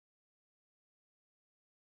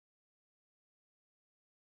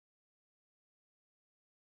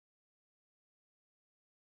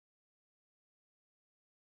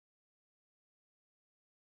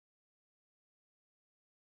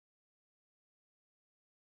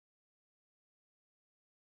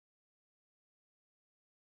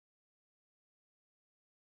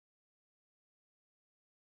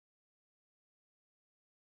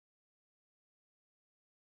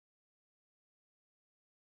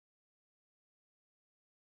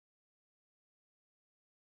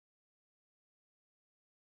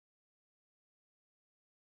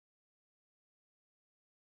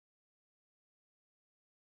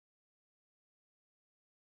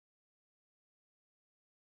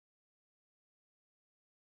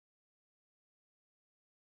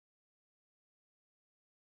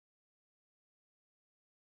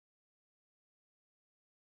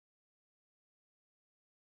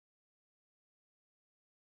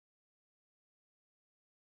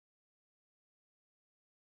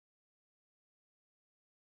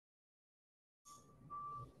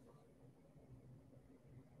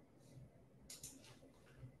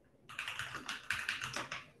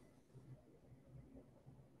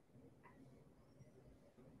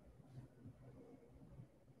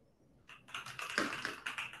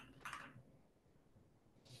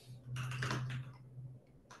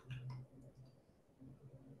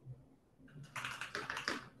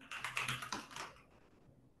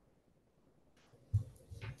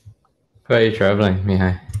Where are you traveling,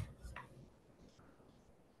 Mihai?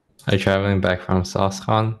 Are you traveling back from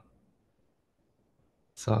SauceCon?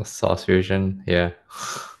 Sauce Fusion? Yeah.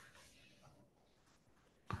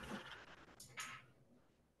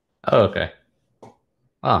 Oh, okay.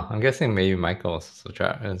 Oh, I'm guessing maybe Michael is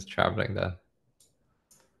traveling then.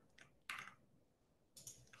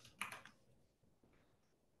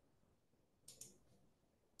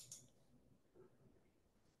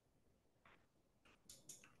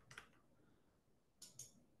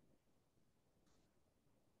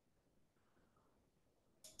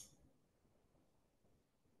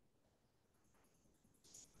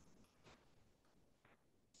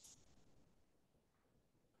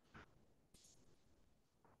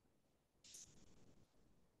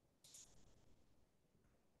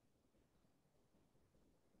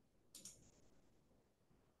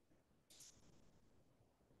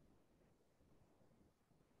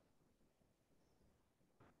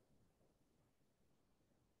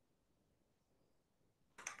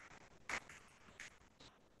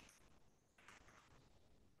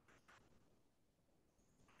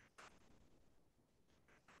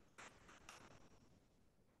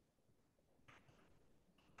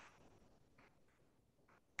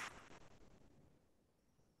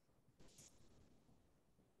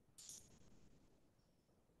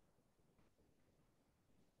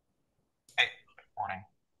 Hey, morning.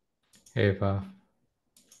 Hey, Bob.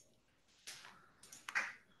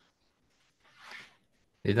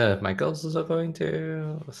 You know if Michael's also going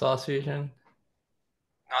to Sauce Fusion?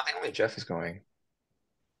 No, I think only Jeff is going.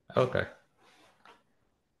 Okay.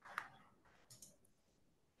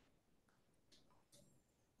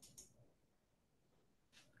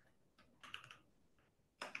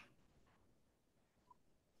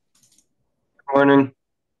 Morning.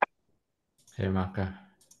 Hey, Maka.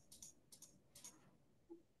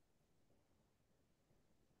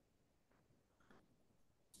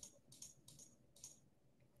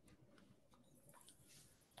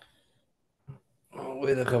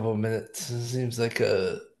 Wait a couple minutes. It seems like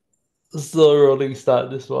a slow rolling start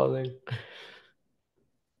this morning.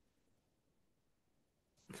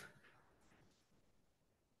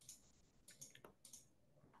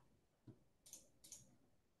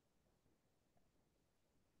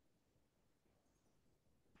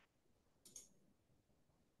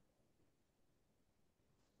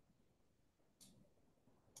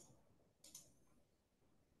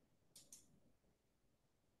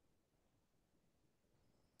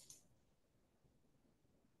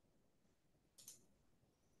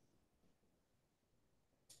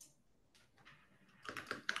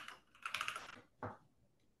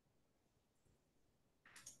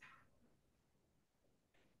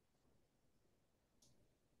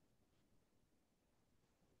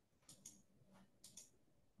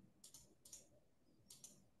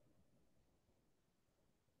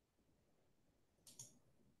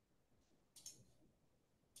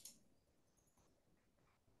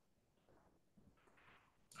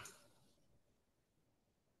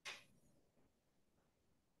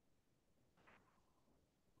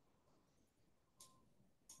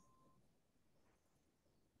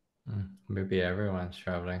 Maybe everyone's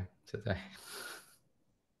traveling today.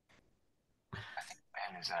 I think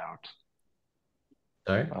Ben is out.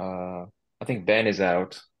 Sorry? I think Ben is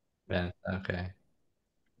out. Ben. Okay.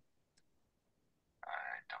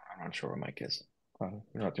 I'm not sure where Mike is. We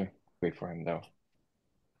don't have to wait for him though.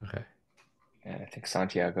 Okay. And I think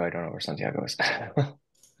Santiago, I don't know where Santiago is.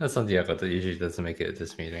 That's Santiago that usually doesn't make it at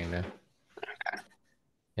this meeting, though.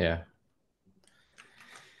 Yeah.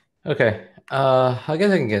 Okay. I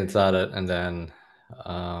guess I can get started and then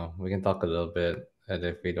we can talk a little bit. And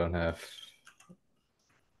if we don't have,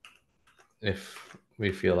 if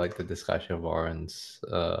we feel like the discussion warrants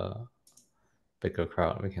bigger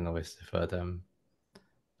crowd, we can always defer them.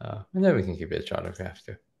 And then we can keep it short if we have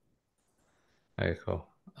to. Okay, cool.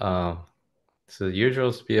 So the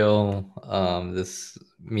usual spiel, this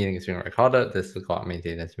meeting is being recorded. This is the GUAC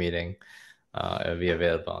maintenance meeting. It'll be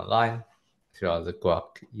available online throughout the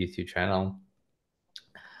GUAC YouTube channel.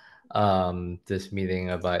 This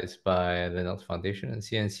meeting abides by Linux Foundation and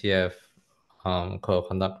CNCF code of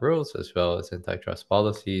conduct rules, as well as antitrust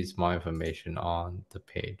policies. More information on the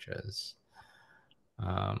pages.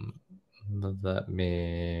 Let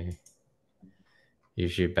me.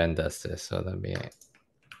 Usually Ben does this, so let me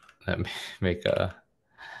make a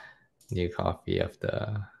new copy of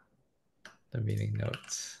the meeting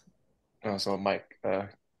notes. Oh, so Mike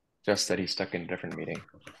just said he's stuck in a different meeting.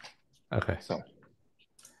 Okay. So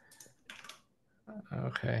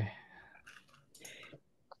Okay.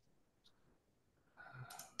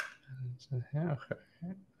 Okay.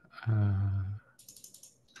 Uh,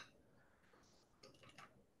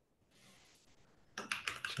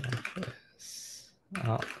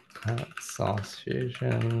 uh, Source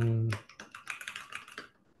Fusion.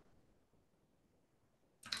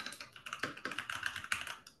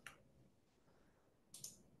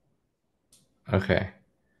 Okay.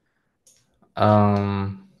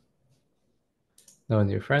 Um, no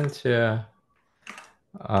new friends here.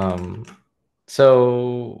 Um,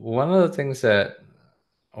 so one of the things that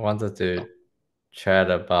I wanted to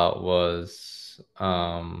chat about was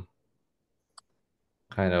kind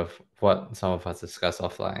of what some of us discussed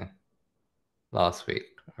offline last week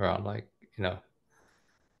around like, you know,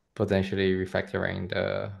 potentially refactoring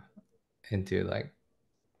the into like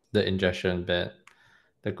the ingestion bit,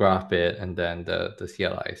 the graph bit, and then the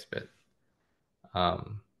CLIs bit.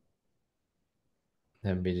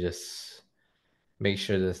 Then we just make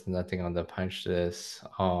sure there's nothing on the punch list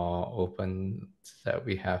or open that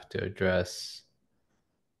we have to address.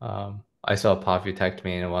 I saw Pav tagged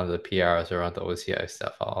me in one of the PRs around the OCI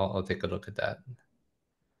stuff. I'll take a look at that.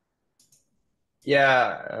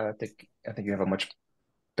 Yeah, I think you have a much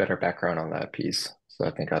better background on that piece, so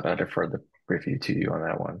I think I'd defer the review to you on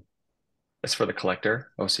that one. It's for the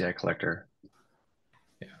collector, OCI collector.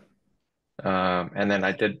 Yeah, And then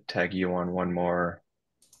I did tag you on one more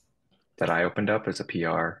that I opened up as a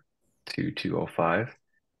PR 2205,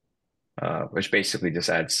 which basically just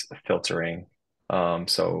adds filtering.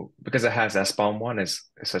 So because it has SBOM one is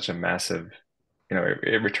such a massive,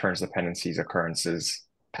 it returns dependencies, occurrences,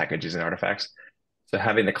 packages, and artifacts. So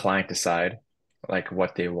having the client decide like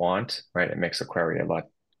what they want, right? It makes the query a lot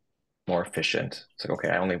more efficient. It's like, okay,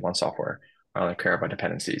 I only want software. I only care about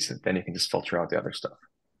dependencies. And then you can just filter out the other stuff.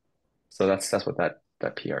 So that's what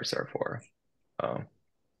that PR is there for. Um,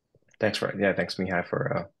 thanks Mihai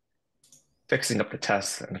for fixing up the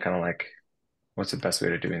tests and kind of like what's the best way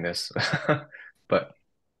to doing this. But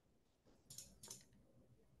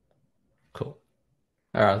cool.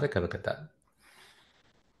 All right, I'll take a look at that.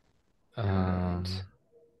 and Um,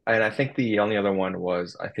 and I think the only other one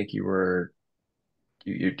was I think you're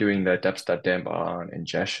doing the deps.dem on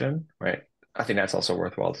ingestion, right? I think that's also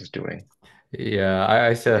worthwhile just doing. yeah, I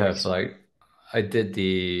I still think have that's like I did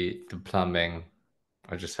the plumbing.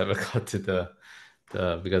 I just haven't got to the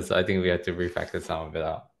because I think we had to refactor some of it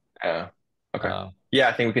out. okay. Um, Yeah,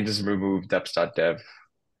 I think we can just remove deps.dev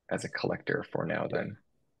as a collector for now yeah, then.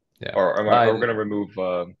 yeah. Or we're gonna remove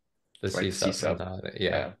The right C the C sub sub. entirely. Yeah,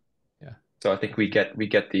 Yeah. yeah, So I think we get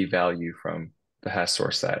the value from the hash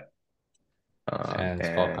source set and and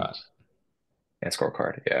scorecard.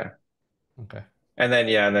 scorecard. Yeah. Okay. And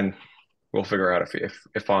then we'll figure out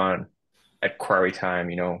if on at query time,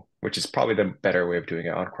 which is probably the better way of doing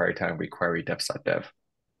it. On query time, we query deps.dev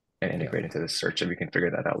and Yeah. integrate into the search, and we can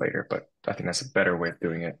figure that out later. But I think that's a better way of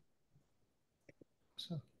doing it.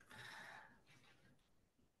 So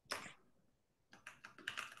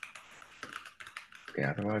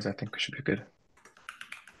Yeah, otherwise I think we should be good.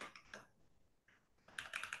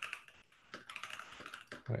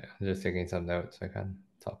 wait, I'm just taking some notes so I can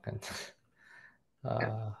talk and Yeah.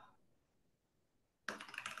 uh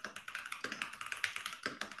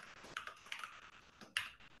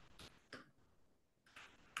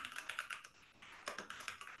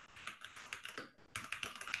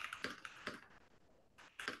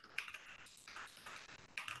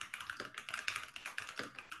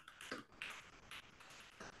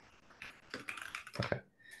okay.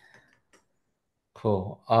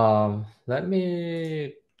 Cool. Let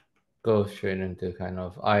me go straight into kind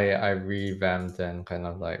of I revamped and kind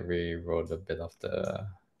of like rewrote a bit of the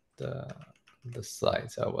the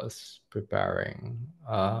slides I was preparing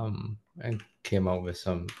and came up with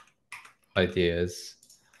some ideas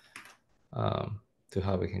to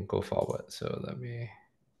how we can go forward. So let me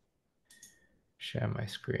share my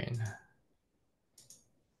screen.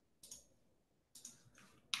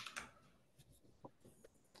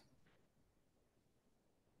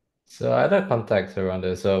 So I had a context around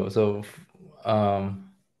this. Um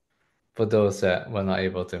for those that were not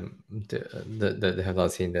able that have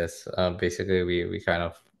not seen this, basically we kind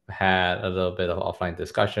of had a little bit of offline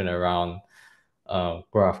discussion around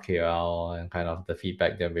GraphQL and kind of the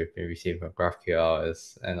feedback that we've been receiving from GraphQL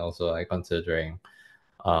is, and also like considering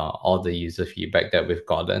all the user feedback that we've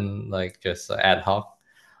gotten, like just ad hoc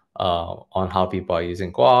on how people are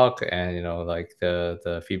using GUAC, and like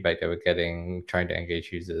the feedback that we're getting trying to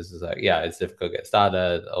engage users is like, yeah, it's difficult to get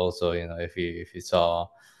started. Also, if you saw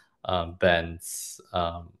Ben's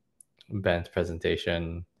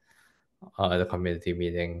presentation at the community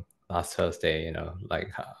meeting last Thursday,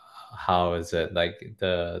 like how is it like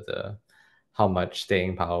the how much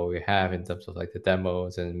staying power we have in terms of like the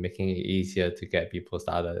demos and making it easier to get people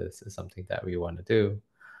started is something that we want to do.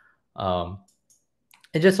 Um,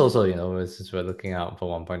 And just also, since we're looking out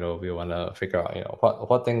for 1.0, we want to figure out,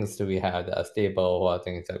 what things do we have that are stable, what are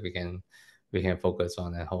things that we can focus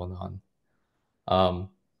on and hold on. Um,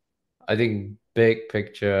 I think big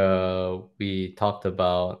picture, we talked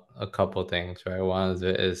about a couple things, right? One of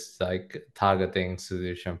it is like targeting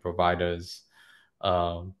solution providers,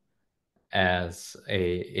 um, as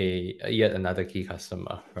a yet another key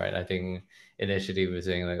customer, right? I think initially we were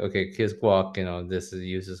saying like, okay, here's GUAC, this is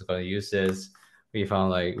users going to use this. We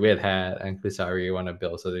found like Red Hat and Kusari want to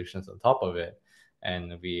build solutions on top of it,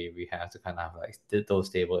 and we have to kind of have like did those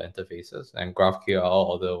stable interfaces. And GraphQL,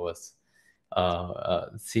 although was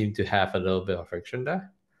seemed to have a little bit of friction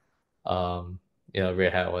there. Um,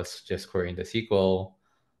 Red Hat was just querying the SQL.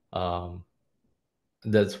 Um,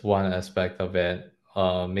 that's one aspect of it.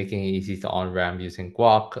 Making it easy to on ramp using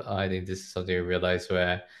GUAC. I think this is something I realized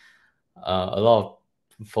where a lot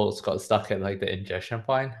of folks got stuck at like the ingestion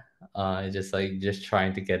point. It's just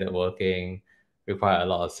trying to get it working, require a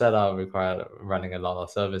lot of setup, require running a lot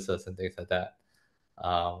of services and things like that.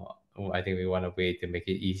 Um, I think we want a way to make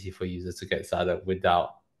it easy for users to get started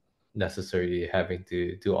without necessarily having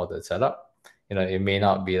to do all the setup. It may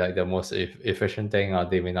not be like the most efficient thing, or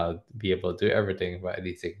they may not be able to do everything, but at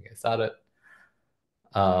least they can get started.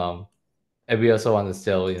 Um, and we also want to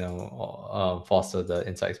still, foster the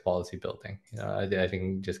insights policy building. I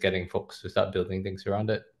think just getting folks to start building things around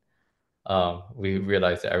it. We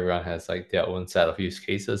realize that everyone has like their own set of use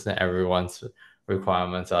cases, and everyone's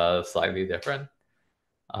requirements are slightly different.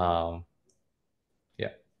 Um,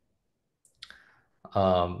 yeah.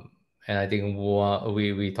 And I think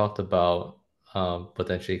we talked about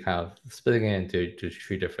potentially kind of splitting it into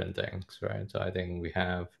three different things, right? So I think we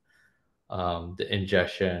have the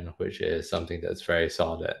ingestion, which is something that's very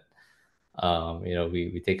solid.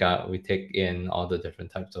 We take in all the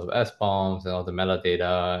different types of SBOMs and all the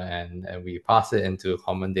metadata, and we pass it into a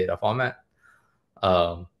common data format.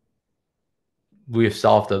 Um, we've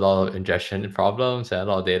solved a lot of ingestion problems and a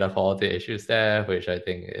lot of data quality issues there, which I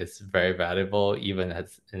think is very valuable even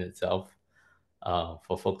as in itself,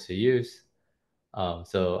 for folks to use.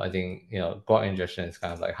 So I think GUAC ingestion is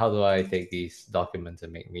kind of like, how do I take these documents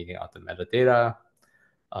and make meaning out of metadata?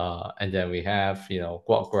 And then we have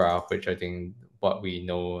GUAC graph, which I think what we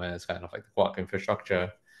know as kind of like the GUAC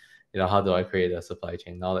infrastructure. How do I create a supply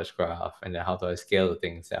chain knowledge graph, and then how do I scale the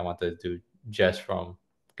things that I want to do just from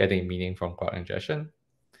getting meaning from GUAC ingestion?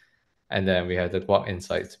 And then we have the GUAC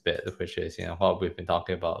insights bit, which is what we've been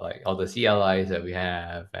talking about, like all the CLIs that we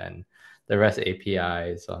have and the REST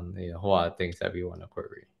APIs on what are things that we want to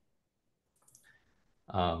query.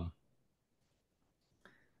 Um,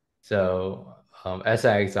 so as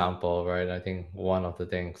an example, right, I think one of the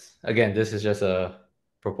things, again, this is just a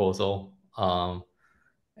proposal,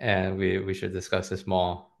 and we should discuss this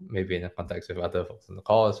more maybe in the context of other folks on the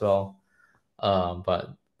call as well.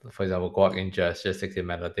 But for example, GUAC ingest just takes the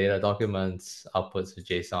metadata documents, outputs to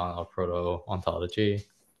JSON or proto ontology.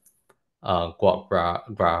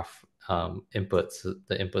 GUAC graph inputs,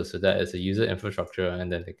 the inputs to that is a user infrastructure,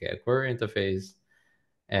 and then they get a query interface.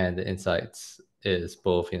 And the insights is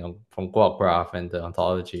both, from GUAC graph and the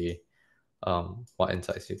ontology, what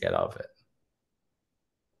insights you get out of it.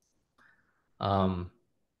 Um,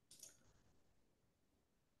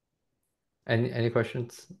 any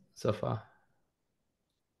questions so far?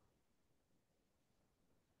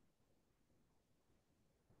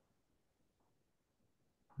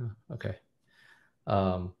 Okay.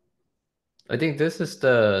 Um, I think this is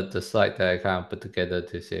the slide that I kind of put together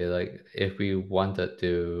to say, like, if we wanted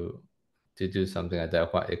to do something like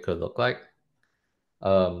that, what it could look like.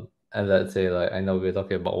 And let's say, like, I know we're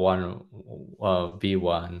talking about one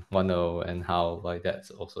B1, 1.0, and how like that's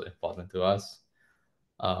also important to us.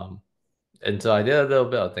 And so I did a little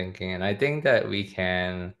bit of thinking, and I think that we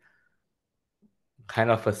can kind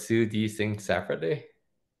of pursue these things separately,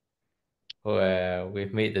 where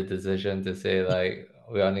we've made the decision to say like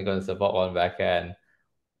we're only going to support one backend.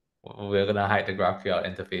 We're gonna hide the GraphQL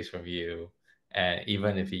interface from you, and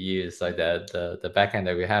even if you use like the backend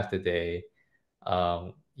that we have today,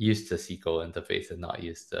 use the SQL interface and not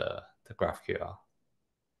use the GraphQL.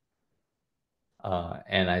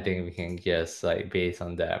 And I think we can guess, like, based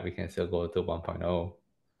on that, we can still go to 1.0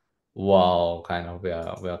 while kind of we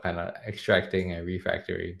are kind of extracting and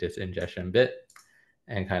refactoring this ingestion bit,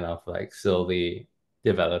 and kind of like slowly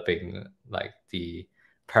developing like the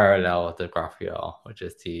parallel of the GraphQL, which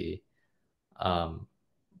is the um,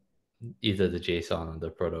 either the JSON or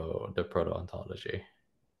the proto ontology.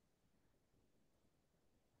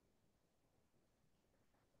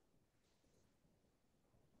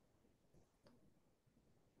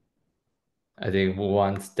 I think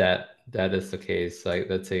once that is the case, like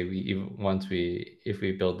let's say once we if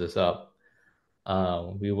we build this up,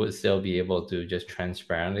 we would still be able to just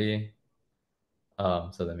transparently.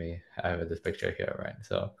 So let me I have this picture here, right?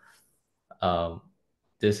 So um,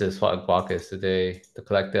 this is what GUAC is today. The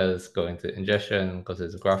collectors go into ingestion, goes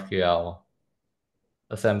into GraphQL,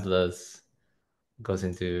 assemblers goes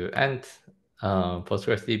into Ant,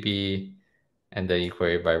 PostgreSDB, and then you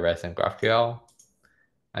query by REST and GraphQL.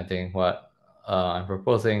 I think what I'm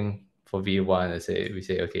proposing for V1 is we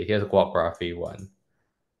say, okay, here's GUAC Graph V1.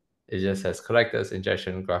 It just has collectors,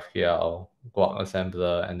 ingestion, GraphQL, GUAC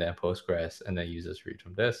assembler, and then Postgres, and then users read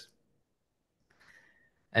from this.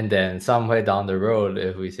 And then somewhere down the road,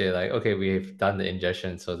 if we say like, okay, we've done the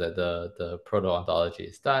ingestion so that the proto ontology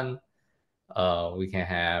is done, we can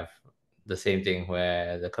have the same thing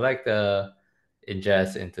where the collector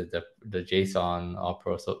ingests into the JSON or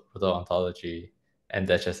proto ontology, and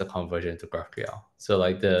that's just a conversion to GraphQL. So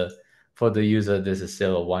like for the user, this is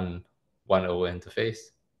still a one-o interface.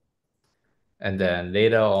 And then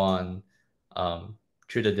later on,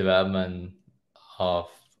 through the development of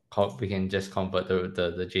we can just convert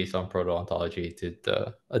the JSON proto ontology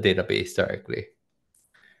to a database directly.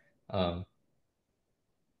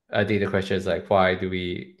 I think the question is like, why do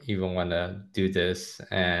we even want to do this?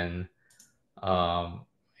 And um,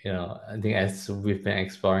 I think as we've been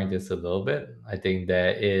exploring this a little bit, I think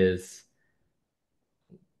there is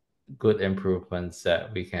good improvements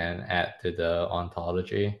that we can add to the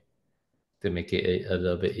ontology to make it a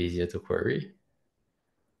little bit easier to query.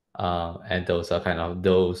 And those are kind of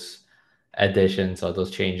those additions or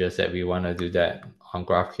those changes that we want to do that on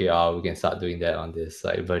GraphQL. We can start doing that on this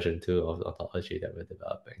like version 2 of the ontology that we're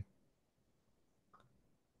developing.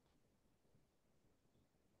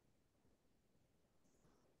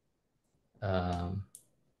 Um,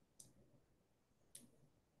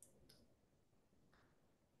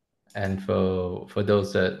 and for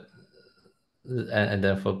those that and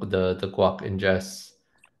then for the GUAC ingest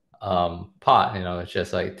part, it's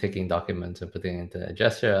just like taking documents and putting it into a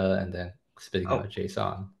gesture and then spitting out Oh,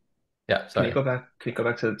 JSON. Yeah, can you sorry. go back? Can you go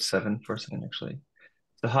back to 7 for a second, actually?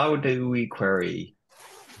 So how do we query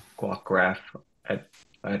GUAC graph at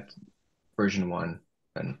version 1?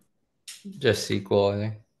 And Just SQL, I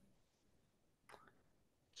think.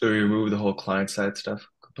 so we remove the whole client side stuff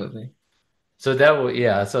completely. So that would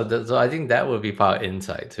yeah. So I think that would be part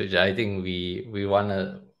insights, which I think we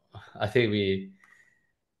wanna. I think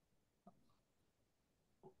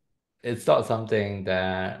it's not something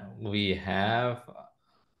that we have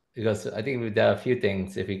because I think there are a few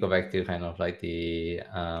things if we go back to kind of like the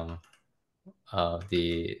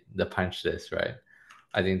punch list, right?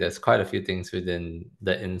 I think there's quite a few things within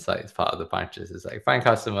the insights part of the punch list. It's like find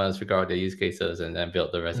customers, figure out their use cases, and then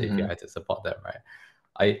build the REST Mm-hmm. API to support them, right?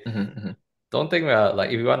 I Mm-hmm. Mm-hmm. don't think we're like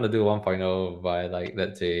if we want to do 1.0 by like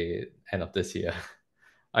let's say end of this year,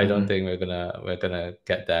 I don't Mm-hmm. think we're gonna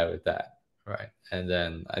get there with that, right? And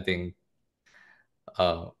then I think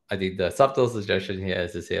the subtle suggestion here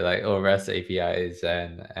is to say like, oh, REST APIs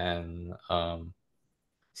and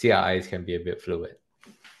CRIs can be a bit fluid.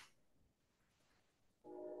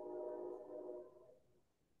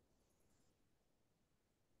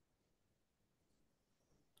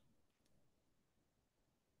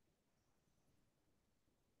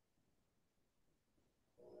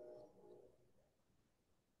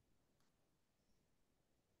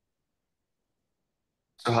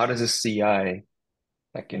 So how does a CI,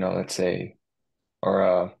 like, let's say,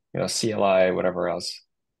 or CLI, whatever else,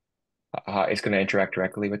 how it's going to interact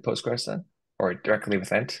directly with Postgres then, or directly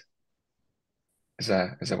with Ent? Is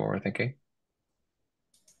that what we're thinking?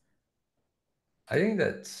 I think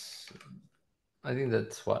that's I think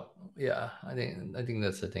that's what yeah, I think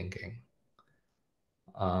that's the thinking.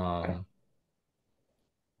 Okay. Um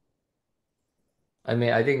I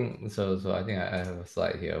mean I think so I think I have a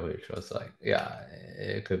slide here which was like, yeah,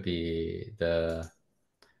 it could be the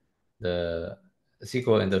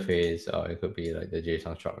SQL interface, or it could be like the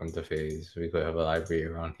JSON struct interface. We could have a library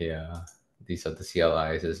around here. These are the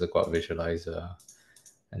CLIs, this is the quad visualizer,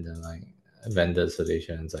 and then like vendor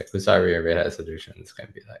solutions like Kusari and Red Hat solutions can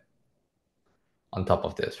be like on top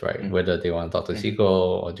of this, right? Mm-hmm. Whether they want to talk to Mm-hmm.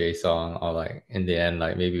 SQL or JSON, or like in the end,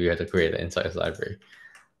 like maybe we have to create an insights library.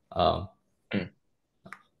 Um, Mm.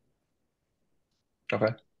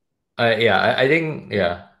 Okay. yeah, I think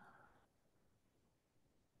yeah.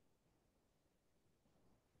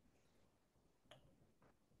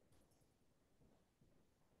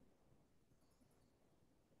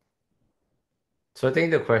 So I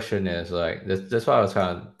think the question is like that's why I was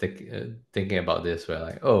kind of thinking about this, where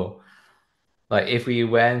like, oh, like if we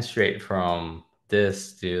went straight from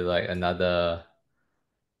this to like another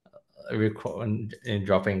in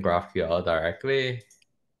dropping GraphQL directly,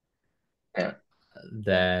 Yeah.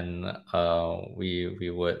 then we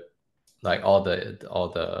would like all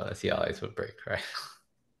the CLIs would break, right?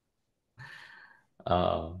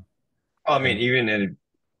 um, I mean, and even in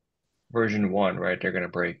version one, right, they're going to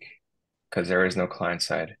break because there is no client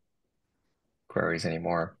side queries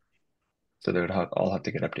anymore. So they would all have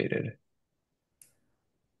to get updated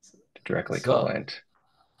to directly call so int.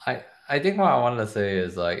 I think what I want to say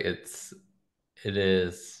is like it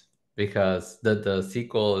is because the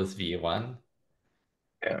SQL is V1,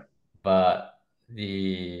 Yeah. but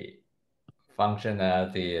the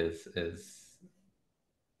functionality is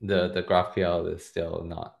the GraphQL is still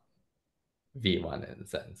not V1 in a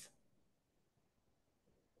sense.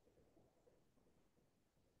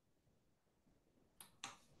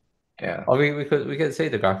 Yeah. Or we could say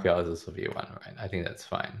the GraphQL is also V1, right? I think that's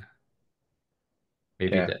fine.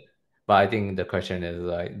 Maybe Yeah. that, but I think the question is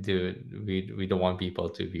like, do we don't want people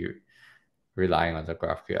to be relying on the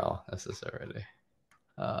GraphQL necessarily?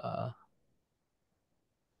 Uh,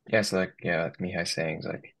 Yeah. So like, yeah, like Mihai saying is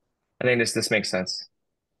like, I think this makes sense.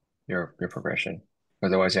 Your progression.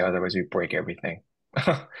 Otherwise, yeah, otherwise we break everything.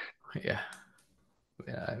 yeah,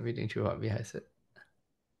 yeah. I'm reading through what Mihai said.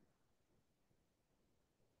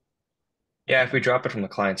 Yeah, if we drop it from the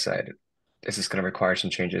client side, this is going to require some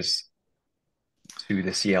changes to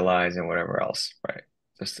the CLIs and whatever else, right?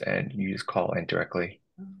 Just and you just call in directly.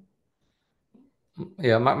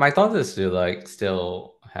 Yeah, my thought is to like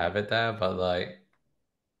still have it there, but like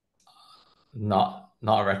not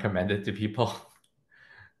recommended to people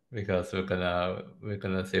because we're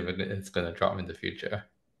gonna say it's gonna drop in the future.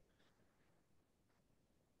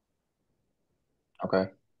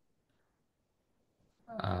 Okay.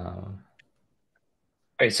 Um,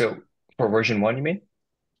 Wait, so for version one, you mean?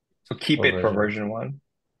 So keep for it for version. version one.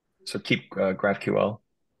 So keep GraphQL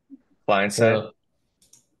client side. So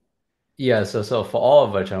yeah, so for all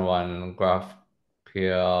of version one,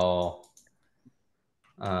 GraphQL.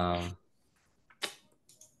 Um,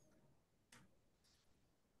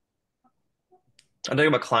 I'm talking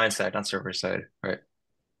about client side, not server side, right?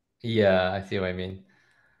 yeah, I see what I mean.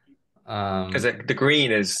 Because Um, the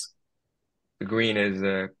green is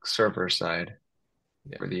the server side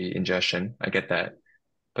yeah. for the ingestion. I get that.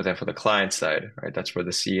 But then for the client side, right, that's where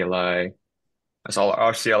the CLI, that's all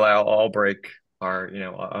our CLI all break, our,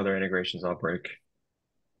 other integrations all break.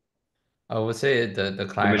 I would say the The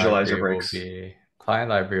visualizer breaks. client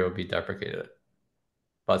library will be deprecated,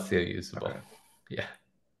 but still usable. Okay. Yeah.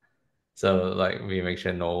 So like we make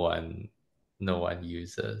sure no one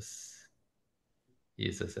uses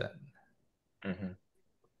it. Hmm.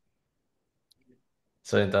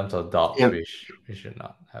 So in terms of docs, Yeah. we should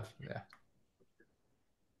not have, yeah.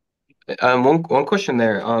 One question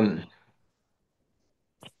there.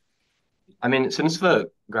 I mean, since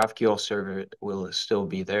the GraphQL server will still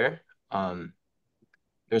be there, um,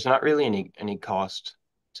 there's not really any cost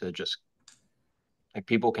to just like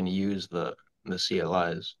people can use the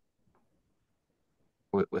CLIs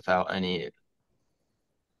without any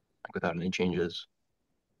changes.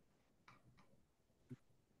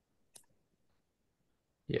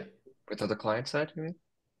 Yeah. With the client side, you mean?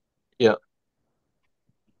 Yeah,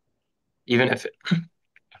 even if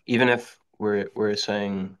even if we're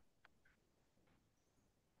saying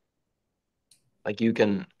like you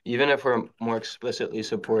can even if we're more explicitly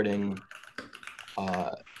supporting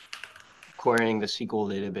uh querying the SQL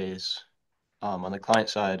database on the client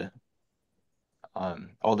side,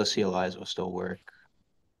 all the CLIs will still work.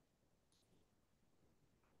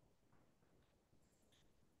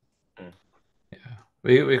 Mm. Yeah.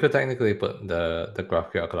 We could technically put the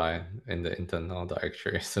GraphQL client in the internal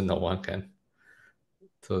directory so no one can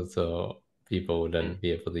so people Mm. wouldn't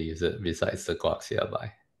be able to use it besides the GUAC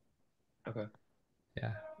CLI. Okay.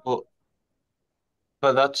 Yeah. Well,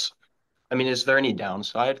 but I mean, is there any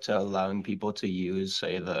downside to allowing people to use,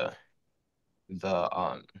 say, the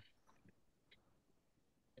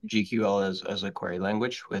GQL as a query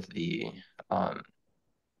language with um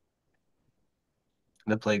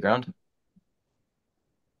the playground?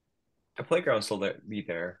 The playground still be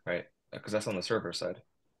there, right? Because that's on the server side.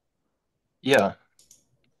 Yeah.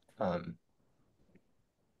 Um,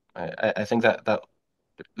 I think that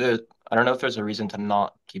there I don't know if there's a reason to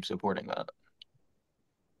not keep supporting that,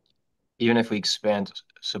 even if we expand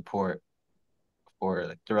support for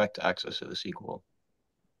like direct access to the SQL.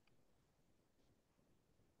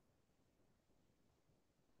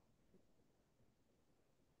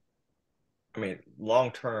 I mean,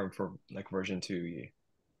 long term for like version two,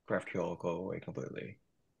 GraphQL will go away completely.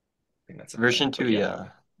 I think that's the Version plan. two, But yeah, yeah.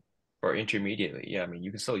 or intermediately, yeah, I mean,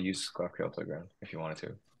 you can still use GraphQL Playground if you wanted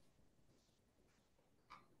to.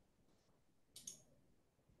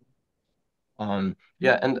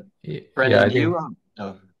 Yeah, and Yeah, Brandon, I do you think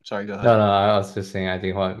oh, sorry, go no, ahead. no. I was just saying. I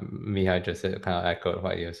think what Mihai just said kind of echoed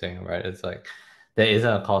what you were saying, right? It's like there isn't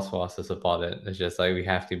a cost for us to support it. It's just like we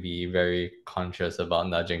have to be very conscious about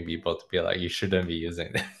nudging people to be like, you shouldn't be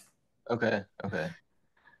using this. Okay, okay.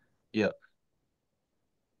 Yep.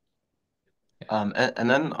 And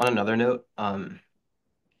then on another note,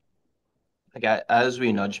 like as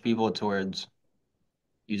we nudge people towards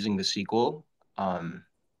using the SQL, I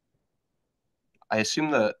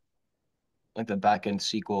assume that like the backend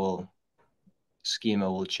SQL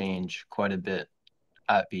schema will change quite a bit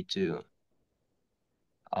at V2.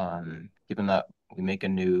 Given that we make a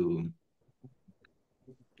new,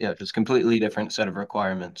 yeah, just completely different set of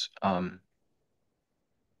requirements.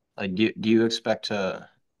 Like do you expect to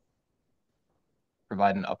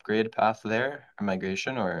provide an upgrade path there or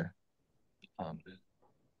migration or um,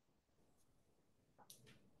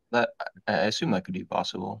 that I assume that could be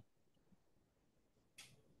possible.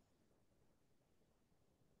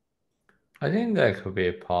 I think that could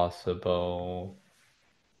be possible.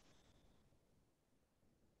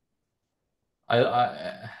 I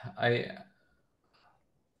I I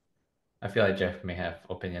I feel like Jeff may have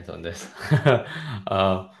opinions on this.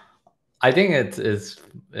 um, I think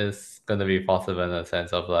it's gonna be possible in the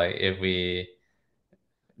sense of like if we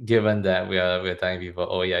given that we're telling people,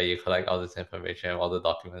 oh yeah, you collect all this information, all the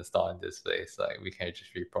documents stored in this place, like we can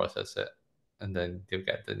just reprocess it, and then you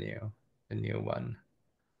get the new one.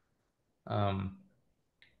 Um,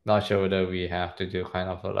 Not sure whether we have to do kind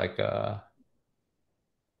of like a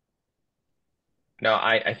No,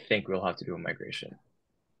 I think we'll have to do a migration.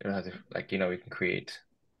 We'll have to like, we can create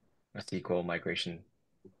a SQL migration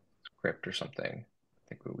script or something. I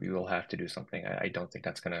think we will have to do something. I don't think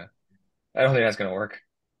that's gonna work.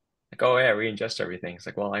 Like, oh yeah, re-ingest everything. It's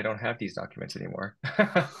like, well, I don't have these documents anymore.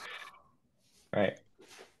 Right.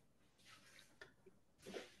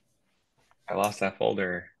 I lost that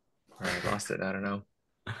folder or I lost it. I don't know.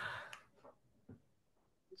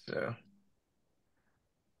 So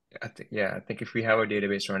I think if we have our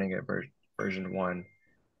database running at version one,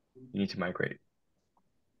 you need to migrate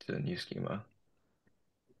to the new schema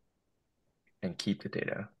and keep the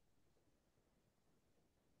data.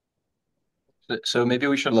 So maybe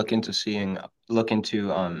we should look into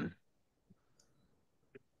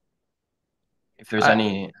if there's I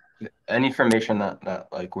any information that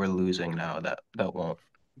like we're losing now that won't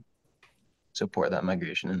support that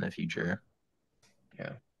migration in the future.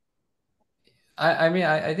 Yeah. I mean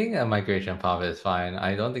I think a migration path is fine.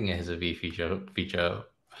 I don't think it has to be feature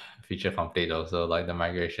complete also. Like the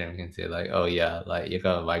migration we can say like, oh yeah, like you're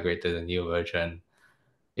gonna migrate to the new version.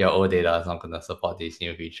 Your old data is not gonna support these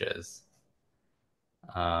new features.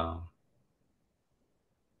 Um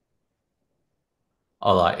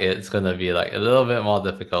or like it's gonna be like a little bit more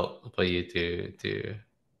difficult for you to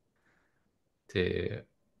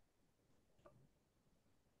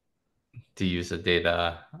to use the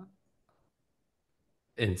data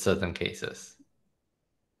in certain cases.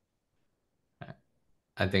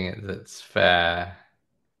 I think it's fair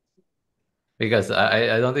because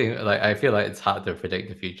I don't think like I feel like it's hard to predict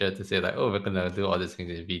the future to say like, oh, we're gonna do all these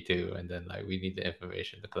things in V2 and then like we need the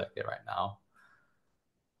information to collect it right now.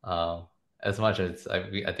 As much as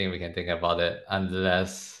I think we can think about it,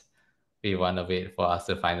 unless we want to wait for us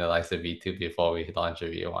to finalize the V2 before we launch the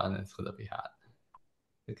V1, it's gonna be hard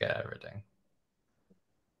to get everything.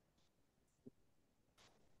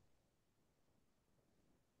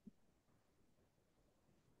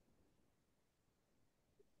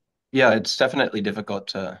 Yeah, it's definitely difficult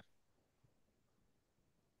to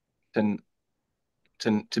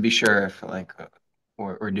to be sure if like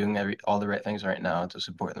we're doing all the right things right now to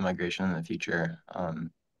support the migration in the future.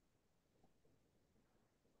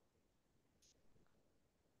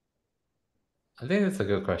 I think it's a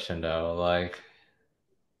good question though. Like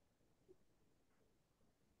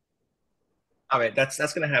I mean,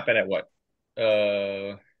 that's gonna happen at what?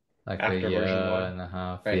 Uh, like a After year version one, and a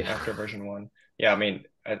half, right? yeah. After version one. Yeah, I mean,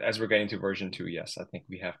 as we're getting to version two, yes, I think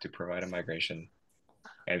we have to provide a migration,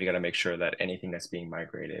 and we got to make sure that anything that's being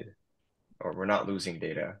migrated, or we're not losing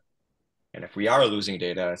data. And if we are losing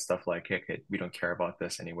data, it's stuff like, hey, we don't care about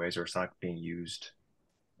this anyways, or it's not being used,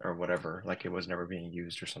 or whatever, like it was never being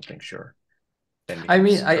used or something. Sure, then we I can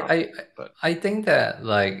mean, just drop it. But I think that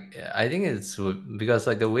like I think it's because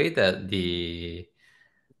like the way that the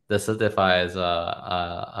certifiers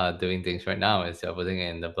are doing things right now is they're putting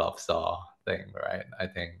it in the blob store thing, right? I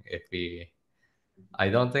think if we, I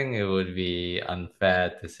don't think it would be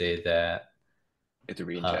unfair to say that, it's to uh,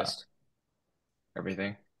 re-ingest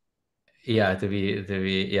everything. yeah, to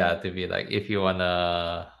be like if you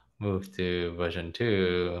wanna move to version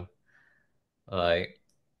 2, like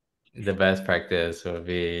the best practice would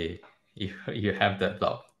be you have that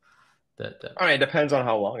blob. I mean, it depends on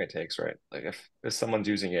how long it takes, right? Like if someone's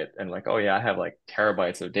using it and like, oh yeah, I have like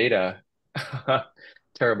terabytes of data,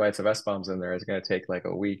 terabytes of S-bombs in there, it's gonna take like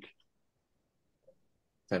a week,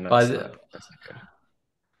 then that's not good.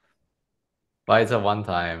 but it's a one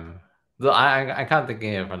time. So I can't think of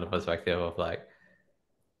it from the perspective of like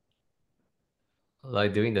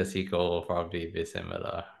doing the sequel will probably be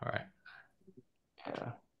similar, right?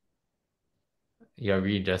 Yeah. You're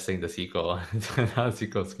readjusting the sequel to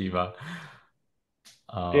non-sequel schema.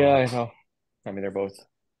 Yeah, Um, I know. I mean, they're both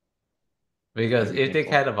because gonna be if they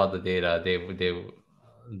painful. cared about the data,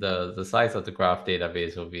 the size of the graph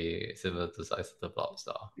database will be similar to the size of the blob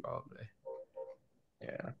star, probably.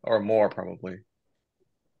 Yeah, or more probably.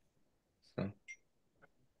 So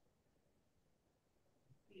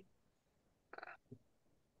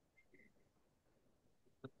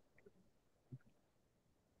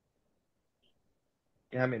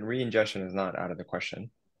yeah, I mean, re-ingestion is not out of the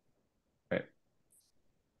question, right?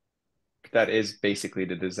 That is basically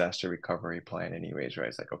the disaster recovery plan anyways, right?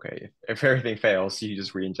 It's like, okay, if everything fails, you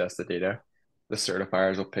just re-ingest the data. The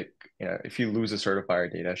certifiers will pick, if you lose the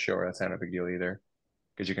certifier data, sure, that's not a big deal either,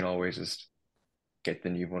 because you can always just get the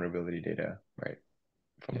new vulnerability data, right,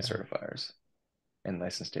 from the Yeah. certifiers and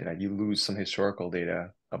license data. You lose some historical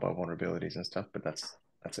data about vulnerabilities and stuff, but that's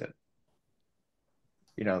it.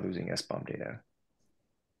 You're not losing SBOM data.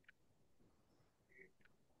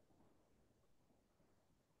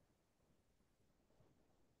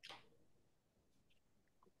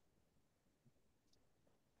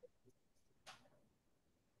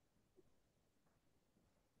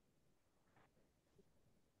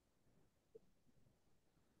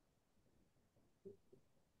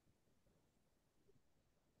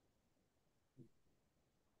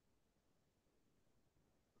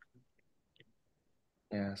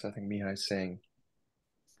 Yeah, so I think Mihai is saying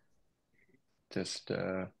just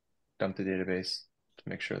dump the database to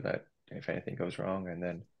make sure that if anything goes wrong, and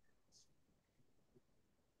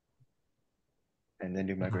then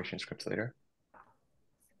do migration scripts later.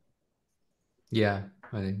 Yeah,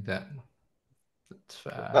 I think that's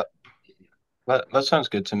fair. That sounds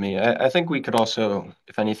good to me. I think we could also,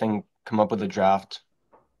 if anything, come up with a draft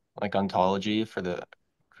like ontology for the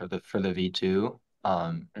V2,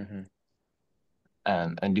 Mm-hmm.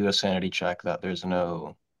 and do a sanity check that there's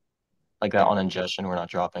no like that Yeah. on ingestion. We're not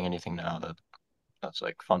dropping anything now that's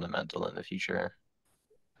like fundamental in the future.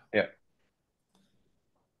 Yeah.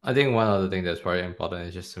 I think one other thing that's very important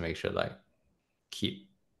is just to make sure keep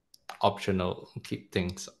keep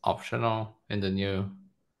things optional in the new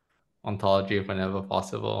ontology whenever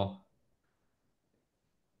possible.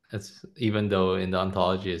 It's even though in the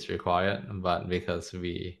ontology it's required, but because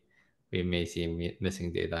we may see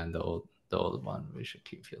missing data in the old one, we should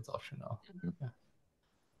keep fields optional. Yeah.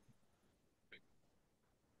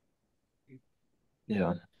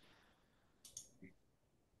 Yeah.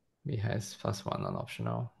 We has +1 on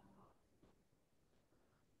optional.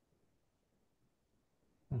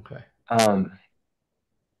 Okay.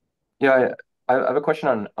 Yeah, I have a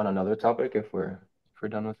question on another topic if we're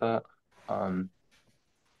done with that. Um,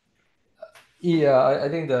 Yeah, I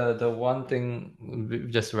think the one thing,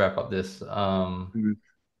 just to wrap up this, Mhm.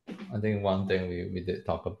 I think one thing we did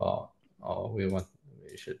talk about, or we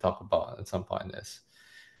should talk about at some point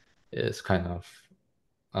is kind of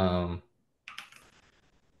um,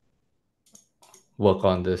 work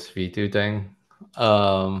on this V2 thing.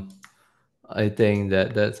 I think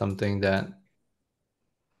that's something that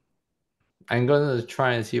I'm gonna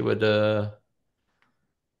try and see whether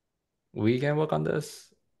we can work on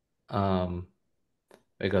this. Um,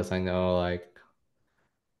 because I know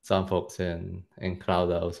some folks in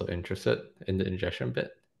cloud are also interested in the ingestion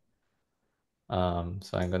bit.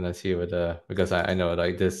 So I'm gonna see whether, because I know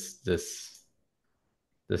this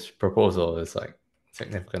proposal is like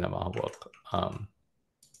significant amount of work.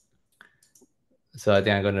 So I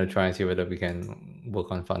think I'm gonna try and see whether we can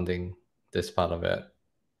work on funding this part of it,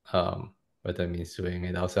 whether it means doing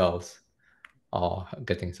it ourselves or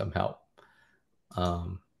getting some help.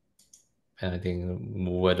 And I think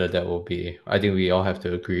whether that will be, I think we all have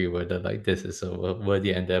to agree whether this is a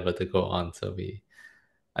worthy endeavor to go on. So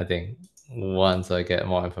I think once I get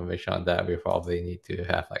more information on that, we probably need to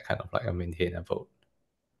have kind of like a maintainer vote.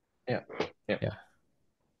 Yeah. Yeah. Yeah.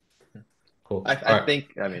 Cool. I All right.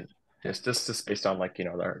 think, I mean, just based on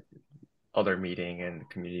our other meeting and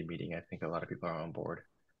community meeting, I think a lot of people are on board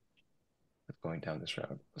with going down this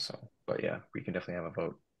route. So, but yeah, we can definitely have a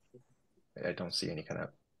vote. I don't see any kind of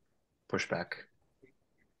pushback.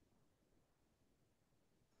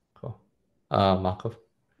 Cool. Markov.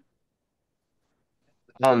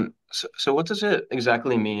 So what does it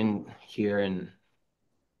exactly mean here and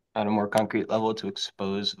at a more concrete level to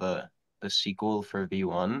expose the SQL for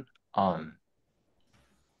V1? Um,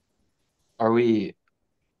 are we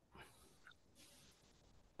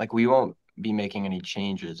like we won't be making any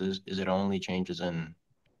changes? Is it only changes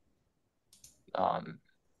um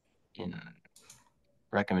in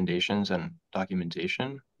recommendations and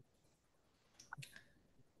documentation?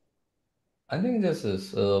 I think this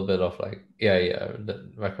is a little bit of like, yeah,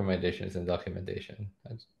 the recommendations and documentation.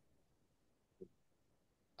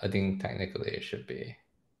 I think technically it should be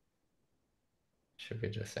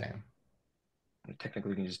the same. Technically,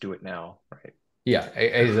 we can just do it now, right? Yeah,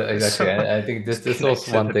 exactly. So I think this just this was connect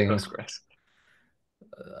to one the thing. Postgres.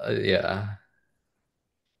 Yeah,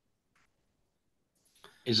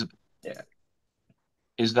 Is Yeah.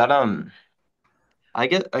 is that I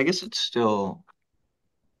guess it's still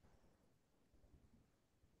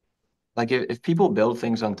like if people build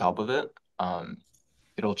things on top of it,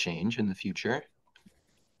 it'll change in the future,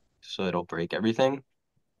 so it'll break everything.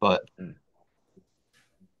 But Mm.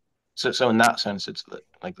 so in that sense, it's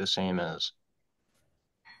like the same as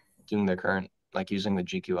doing the current like using the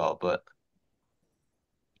GQL, but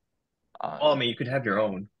Well, I um mean, you could have your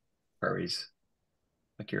own queries,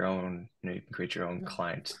 like your own, you can create your own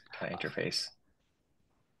client kind of interface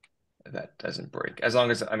that doesn't break. As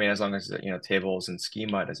long as, I mean, as long as, tables and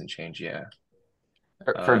schema doesn't change, yeah.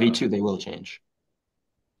 for Uh, V2 they will change.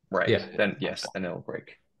 right. yeah. Then yes, then it'll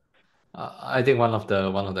break. I think one of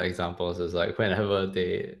the examples is like whenever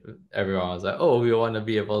everyone was like, oh, we want to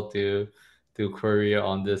be able to query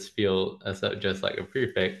on this field instead of just like a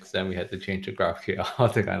prefix, then we had to change the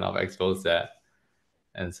GraphQL to kind of expose that.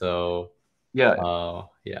 And so, Yeah,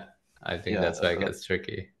 yeah, I think yeah, that's where it gets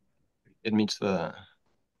tricky. it meets the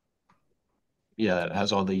yeah, it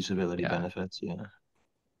has all the usability Yeah, benefits. Yeah.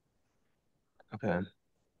 Okay.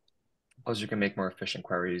 Plus, you can make more efficient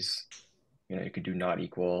queries. You can do not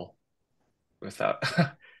equal without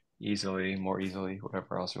more easily,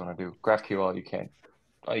 whatever else you want to do. GraphQL, you can't.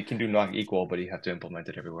 You can do not equal, but you have to implement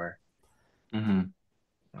it everywhere. Mm-hmm.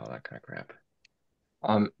 All that kind of crap.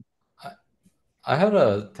 Um, I, I had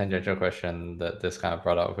a tangential question that this kind of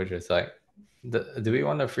brought up, which is like, do we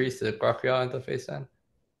want to freeze the GraphQL interface then?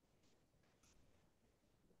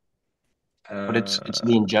 but it's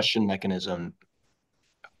the Uh, ingestion mechanism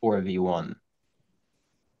for V1.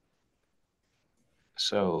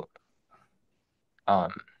 So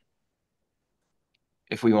um,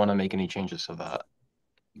 if we want to make any changes to that,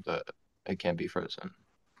 the it can't be frozen.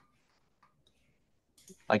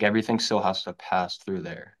 Like everything still has to pass through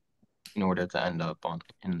there in order to end up on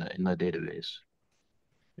in the database.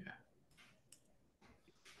 Yeah.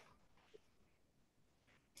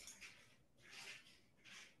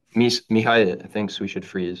 Mihai thinks we should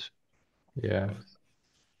freeze. Yeah.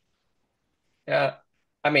 yeah.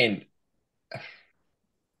 I mean,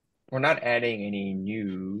 we're not adding any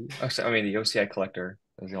new. I mean, the OCI collector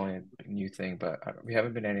is the only new thing, but we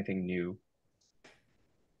haven't been anything new.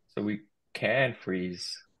 So we can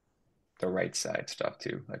freeze the right side stuff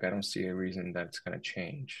too. Like I don't see a reason that's going to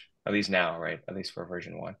change. At least now, right? At least for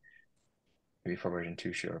version 1. Maybe for version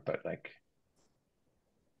 2, sure, but like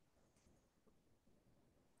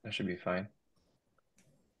that should be fine.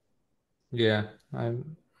 Yeah, I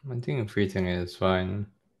think freezing is fine.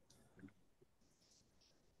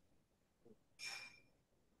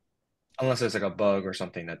 Unless there's like a bug or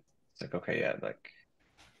something that's like, okay, yeah, like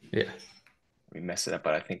Yeah. we mess it up.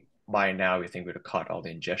 But I think by now we think we'd have caught all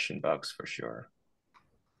the ingestion bugs for sure.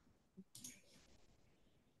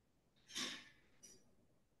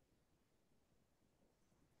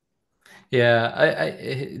 Yeah,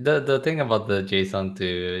 the thing about the JSON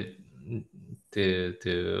to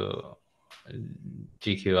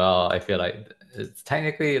GQL, I feel like it's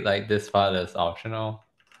technically like this file is optional.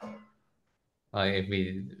 Like if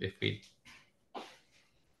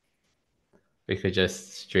we could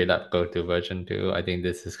just straight up go to version 2, I think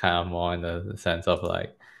this is kind of more in the sense of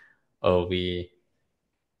like, oh, we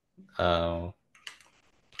um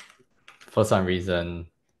for some reason,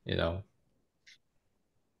 you know,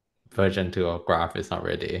 version 2 of Graph is not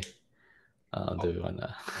ready. Do we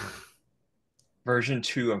wanna? Version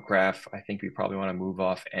 2 of Graph, I think we probably want to move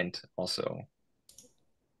off Ent also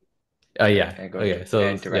Oh yeah. and go Okay. So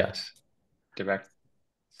and yeah, direct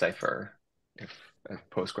cipher if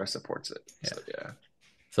Postgres supports it. yeah. So yeah.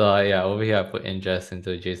 So yeah, over here I put ingest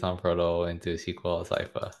into JSON proto into SQL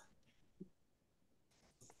Cipher,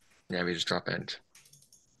 Yeah, we just drop Ent.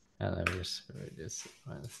 and then we just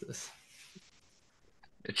minus this.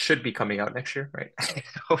 It should be coming out next year, right?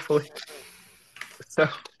 Hopefully. So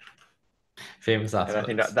Famous last And I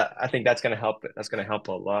think words. I think that's gonna help. That's gonna help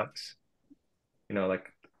a lot. Like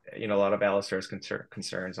a lot of Alistair's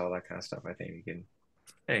concerns, all that kind of stuff. I think you can,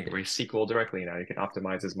 hey, raise SQL directly now. You can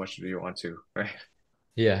optimize as much as you want to, right?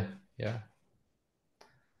 Yeah, yeah.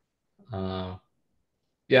 Um,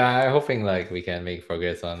 yeah, I'm hoping like we can make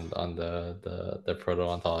progress on the proto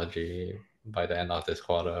ontology by the end of this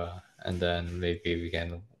quarter, and then maybe we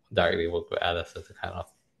can directly work with Alistair to kind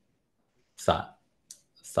of start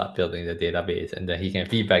start building the database, and then he can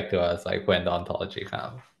feedback to us like when the ontology kind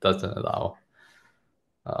of doesn't allow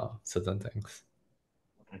certain things.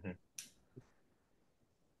 Mhm.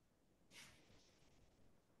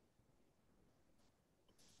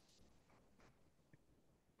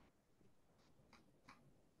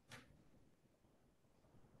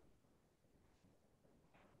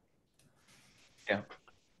 Yeah.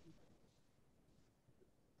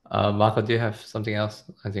 Marco, do you have something else?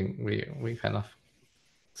 I think we kind of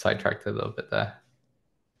sidetracked a little bit there.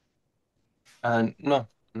 No,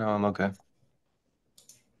 no, I'm okay.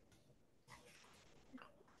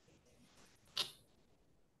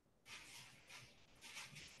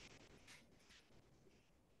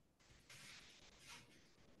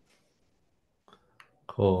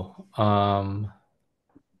 Cool.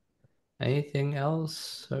 Anything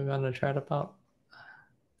else we want to chat about?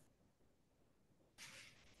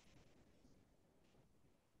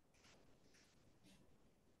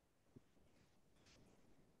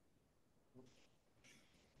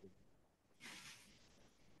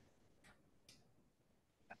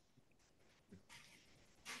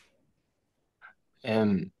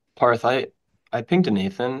 Parth, I pinged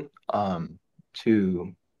Nathan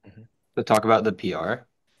to Mhm. talk about the PR.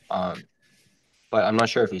 But I'm not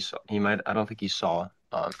sure if he saw. I don't think he saw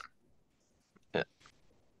it.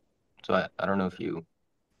 So I don't know if you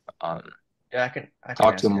um Yeah, I can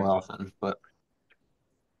talk to ask him more him. often. But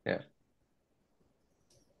Yeah.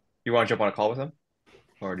 You want to jump on a call with him,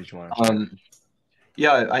 or did you want to chat? um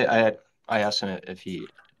yeah, I asked him if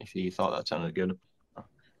he thought that sounded good. Oh,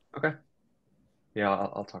 okay. Yeah,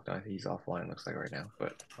 I'll talk to him. He's offline, looks like right now,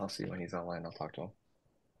 but I'll see when he's online. I'll talk to him.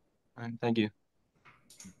 All right, thank you.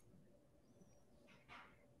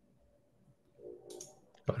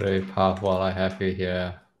 By the way, Path, while I have you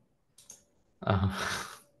here, uh,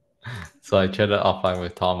 so I chatted offline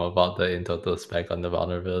with Tom about the in total spec on the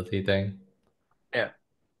vulnerability thing, Yeah.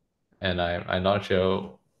 and I'm not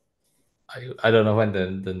sure. I don't know when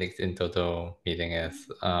the next in total meeting is,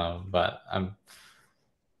 but I'm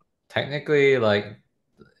technically like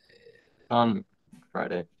On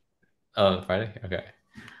Friday. Friday. Okay.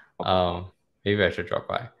 Oh, Um, maybe I should drop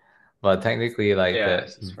by. But technically, like Yeah, the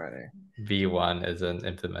it's Friday. V1 isn't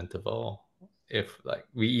implementable if like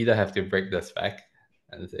we either have to break the spec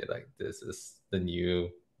and say like this is the new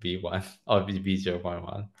V1 or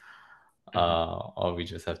V0.1, Hmm. or we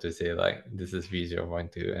just have to say like this is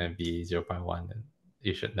V0.2 and V0.1, and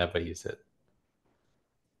you should never use it.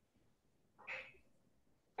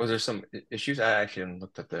 Was there some issues? I actually haven't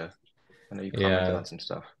looked at I know you commented Yeah, on some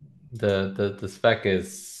stuff. the spec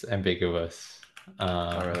is ambiguous. Oh,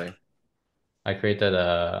 Um, really? I created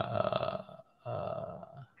a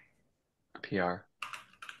PR.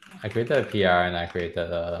 I created a PR and I created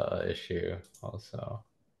a issue also.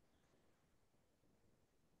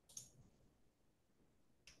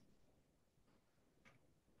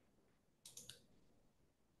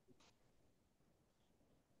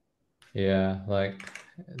 Yeah, like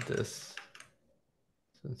this.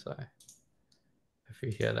 Since if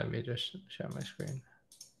you here, let me just share my screen.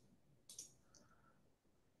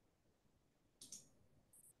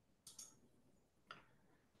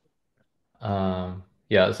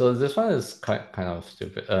 Yeah, so this one is kind of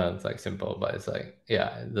stupid. It's like simple, but it's like,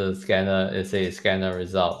 yeah, the scanner is a scanner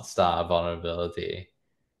result star vulnerability,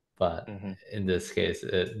 but Hmm. in this case,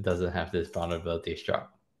 it doesn't have this vulnerability struct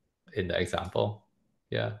in the example.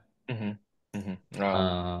 Yeah. Hmm. Hmm. Oh.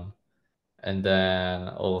 Um, and then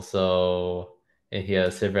also in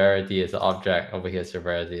here, severity is an object. Over here,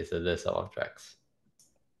 severity is a list of objects.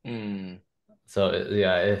 Mm, So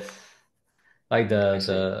yeah, it's like I see.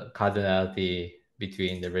 the cardinality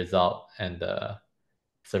between the result and the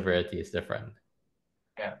severity is different.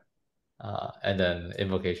 Yeah. And then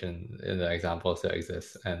invocation in the example still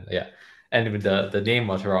exists, and yeah, and the name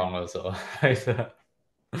was wrong also.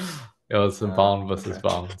 It was bound versus Okay.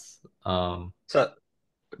 bounds. So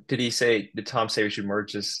did Tom say we should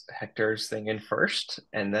merge this Hector's thing in first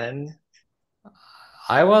and then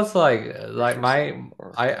I was like reverse it?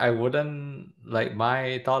 Or I wouldn't like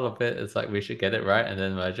my thought of it is like we should get it right and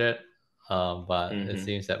then merge it. But it hmm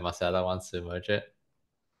seems that Marcella wants to merge it.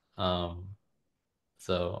 Um,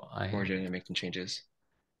 so I merging and making changes?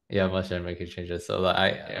 Yeah, much and making changes. So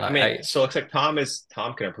like Yeah, I mean, so it looks like Tom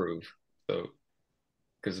can approve. So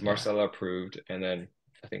because yeah, Marcella approved, and then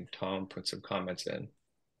I think Tom put some comments in.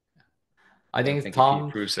 I And I think think if he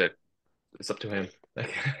approves it, it's up to him.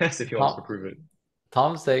 Like, if he wants to approve it.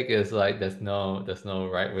 Tom's take is like there's no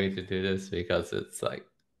right way to do this because it's like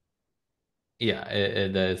yeah,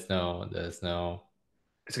 there's no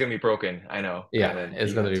It's gonna be broken, I know. And yeah, then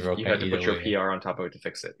it's gonna be you broken had to either put your way. PR on top of it to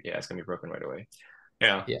fix it. Yeah, it's gonna be broken right away.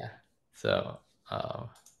 Yeah, Yeah. So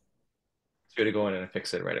it's good to go in and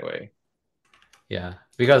fix it right away, yeah,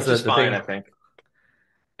 because which is the fine, I thing think.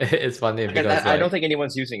 it's funny Like, because I don't like think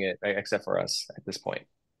anyone's using it except for us at this point,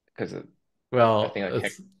 because I well, think like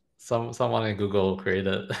heck, it's someone in Google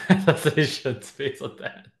created annotations based on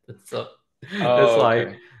that. So it's oh, like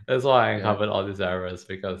okay, that's why I yeah, uncovered all these errors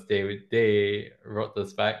because they wrote the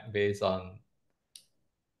spec based on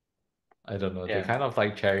I don't know, they yeah. kind of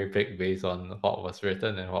like cherry pick based on what was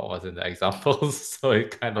written and what was in the examples, so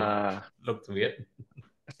it kind of Uh, looked weird.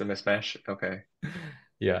 that's the mismatch. Okay,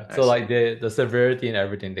 Yeah. I So like see. the severity and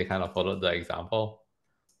everything they kind of followed the example.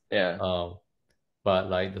 Yeah, Um but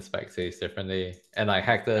like the spec says differently. And like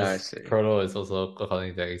I Hector's see. proto is also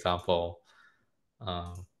according to the example.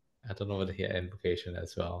 I don't know whether he had invocation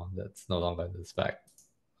as well. That's no longer in the spec.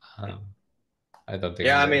 Um, I don't think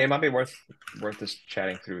Yeah, he I mean, did. it might be worth just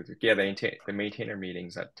chatting through. Yeah, the maintainer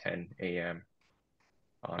meetings at 10 a.m.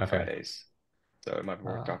 on Okay. Fridays, so it might be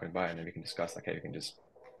worth Uh, dropping by, and then we can discuss like, hey, we can just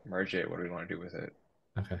merge it. What do we want to do with it?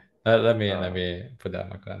 okay. Let Um, me put that on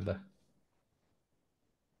my calendar.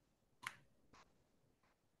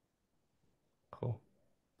 Cool.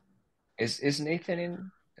 is Nathan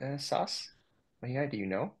in SAS? Yeah, do you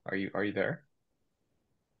know? Are you there?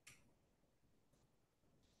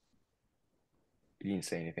 You didn't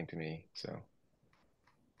say anything to me, so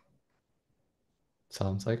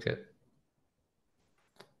Sounds like it.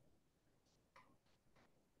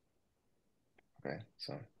 okay.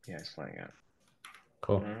 So yeah, he's flying out.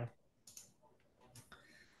 Cool. Uh,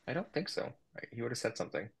 I don't think so. He would have said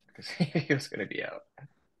something because he was going to be out.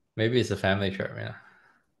 Maybe it's a family trip, yeah.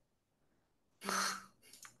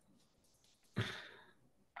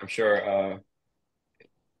 I'm sure.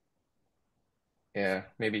 Yeah,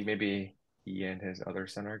 maybe he and his other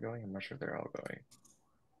son are going. I'm not sure if they're all going.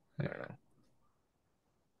 I don't know.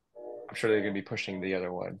 I'm sure they're going to be pushing the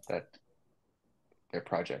other one, that their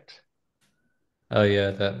project. Oh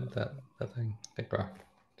yeah, that thing, the graph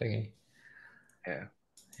thingy. Yeah, I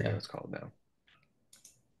forget Yeah. what it's called now.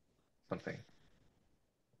 Something.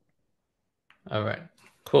 All right.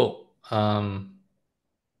 Cool.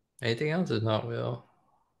 Anything else is not will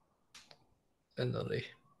end the day.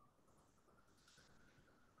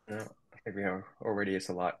 No, I think we have already. It's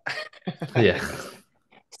a lot. Yeah. So,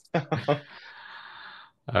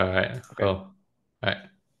 All right. Cool. okay. All right.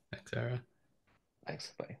 Thanks, Aaron.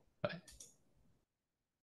 Thanks. Bye. Bye.